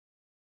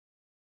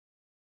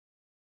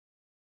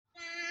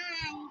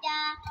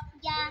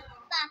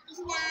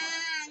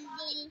पाकिस्तान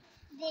दिल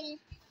दिल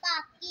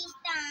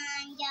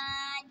पाकिस्तान जा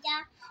जा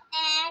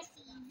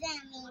ऐसी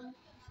जमीन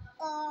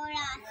और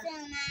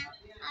आसमां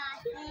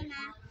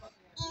आसमां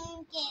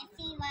इनके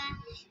सिवा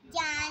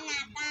जाना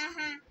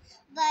कहाँ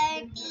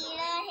बढ़ती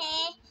रहे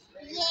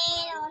ये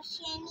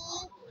रोशनी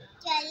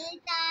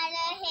चलता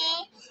रहे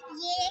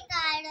ये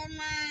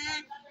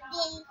कारवां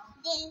दिल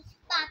दिल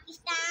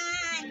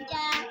पाकिस्तान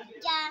जा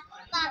जा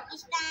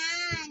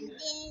पाकिस्तान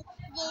दिल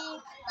दिल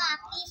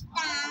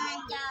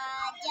पाकिस्तान जा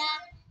जा।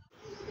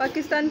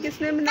 पाकिस्तान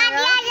किसने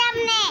बनाया?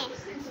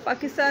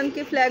 पाकिस्तान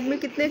के फ्लैग में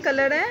कितने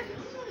कलर हैं?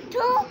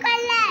 2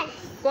 कलर।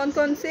 कौन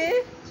कौन से?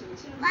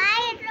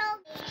 वाइट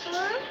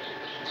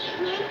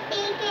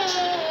मिट्टी के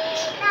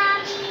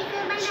तावीज़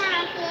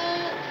बना के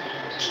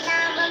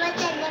नाम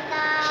वतन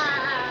का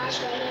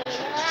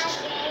लगा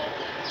के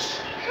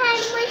हर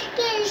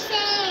मुश्किल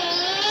से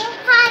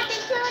हाथ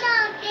छुड़ा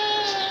के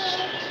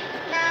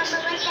नाम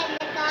वतन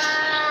का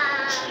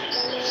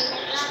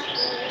लगा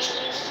के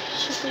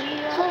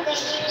शुक्रिया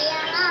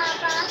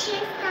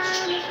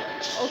Pakistan.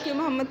 Okay,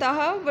 Muhammad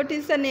Taha, what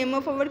is the name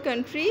of our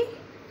country?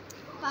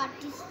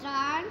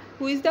 Pakistan.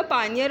 Who is the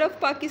pioneer of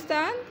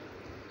Pakistan?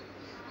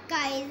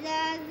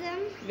 Kaiser.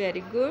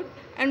 Very good.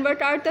 And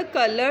what are the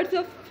colors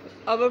of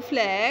our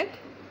flag?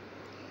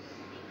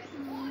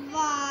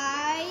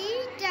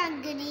 White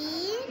and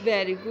green.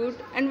 Very good.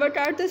 And what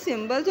are the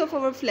symbols of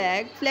our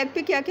flag? Flag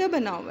पे क्या क्या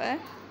बना हुआ है?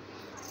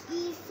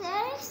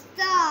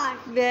 Star.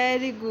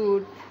 Very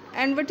good.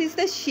 And what is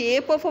the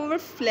shape of our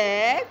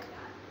flag?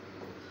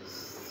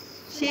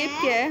 Shape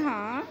क्या है?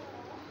 हाँ.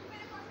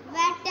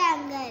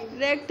 Rectangle.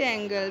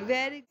 Rectangle.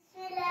 Very.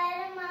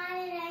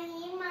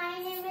 My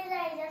name is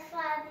Aida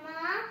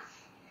Fatma.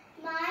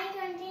 My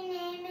country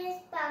name is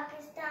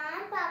Pakistan.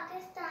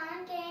 Pakistan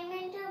came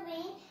into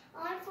being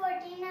on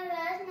 14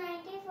 August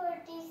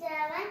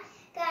 1947.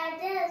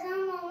 Qaeda Azam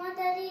Muhammad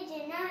Ali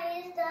Jinnah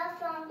is the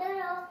founder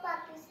of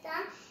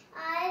Pakistan.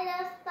 I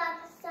love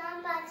Pakistan.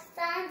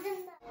 Pakistan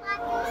Zindabad.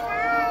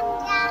 Pakistan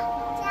ja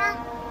ja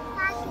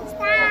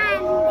Pakistan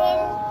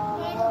dil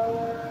dil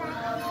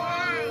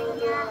Pakistan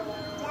ja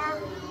ja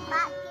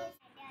Pakistan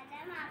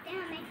आपने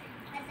हमें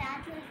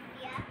आजाद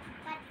किया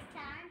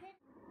पाकिस्तान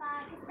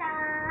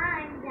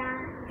जा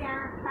जा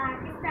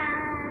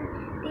पाकिस्तान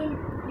दिल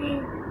दिल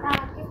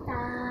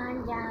पाकिस्तान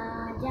जा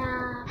जा।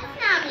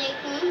 Assalamu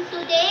alaikum.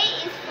 Today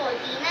is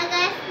 14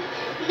 August.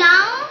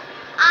 Now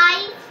I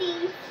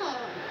sing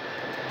song.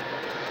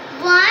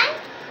 1,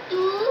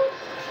 2,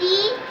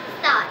 3,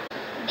 start.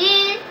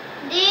 Dil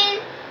dil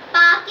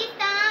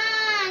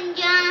Pakistan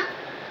ja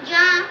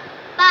ja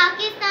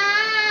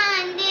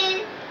Pakistan dil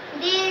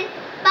dil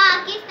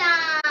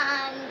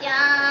Pakistan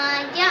ja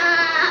ja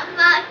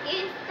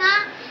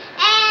Pakistan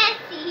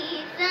ऐसी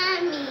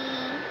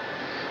ज़मीन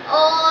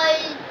और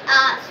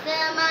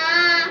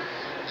आसमां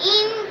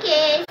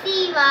इनके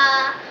सिवा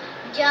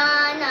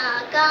जाना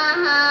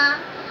कहाँ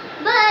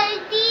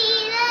बढ़ती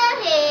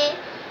रहे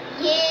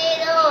ये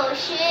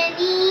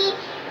रोशनी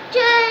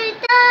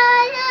चलता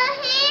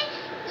रहे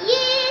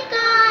ये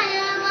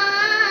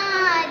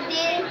कारवां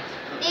दिल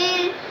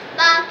दिल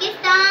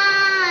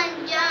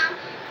पाकिस्तान जा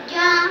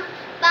जा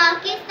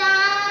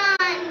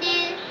पाकिस्तान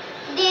दिल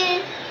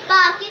दिल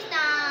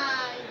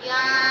पाकिस्तान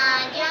जा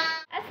जा।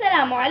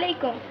 Assalamu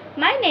alaikum.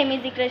 My name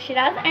is Ikra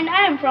Shiraz and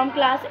I am from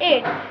class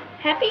 8.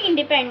 Happy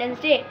Independence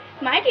Day.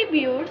 My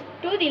tributes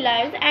to the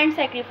lives and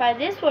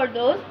sacrifices for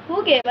those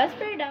who gave us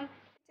freedom.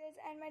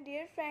 And my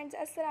dear friends,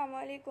 Assalamu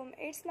alaikum.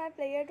 It's my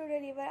pleasure to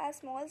deliver a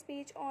small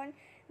speech on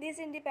this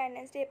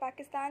Independence Day.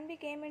 Pakistan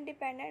became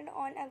independent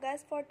on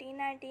August 14,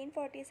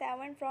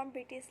 1947 from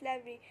British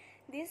slavery.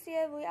 This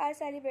year we are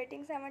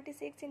celebrating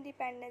 76th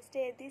Independence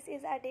Day. This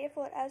is a day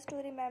for us to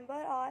remember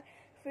our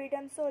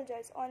freedom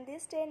soldiers. On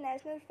this day,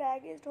 national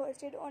flag is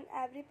hoisted on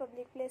every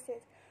public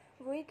places.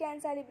 We can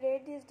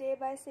celebrate this day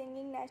by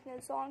singing national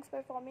songs,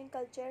 performing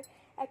culture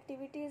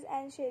activities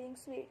and sharing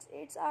sweets.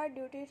 It's our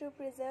duty to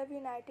preserve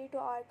unity to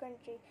our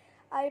country.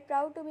 I am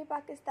proud to be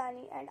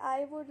Pakistani and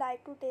I would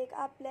like to take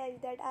a pledge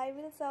that I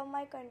will serve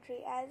my country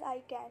as I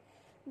can.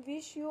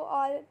 Wish you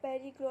all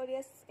very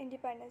glorious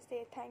Independence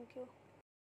Day. Thank you.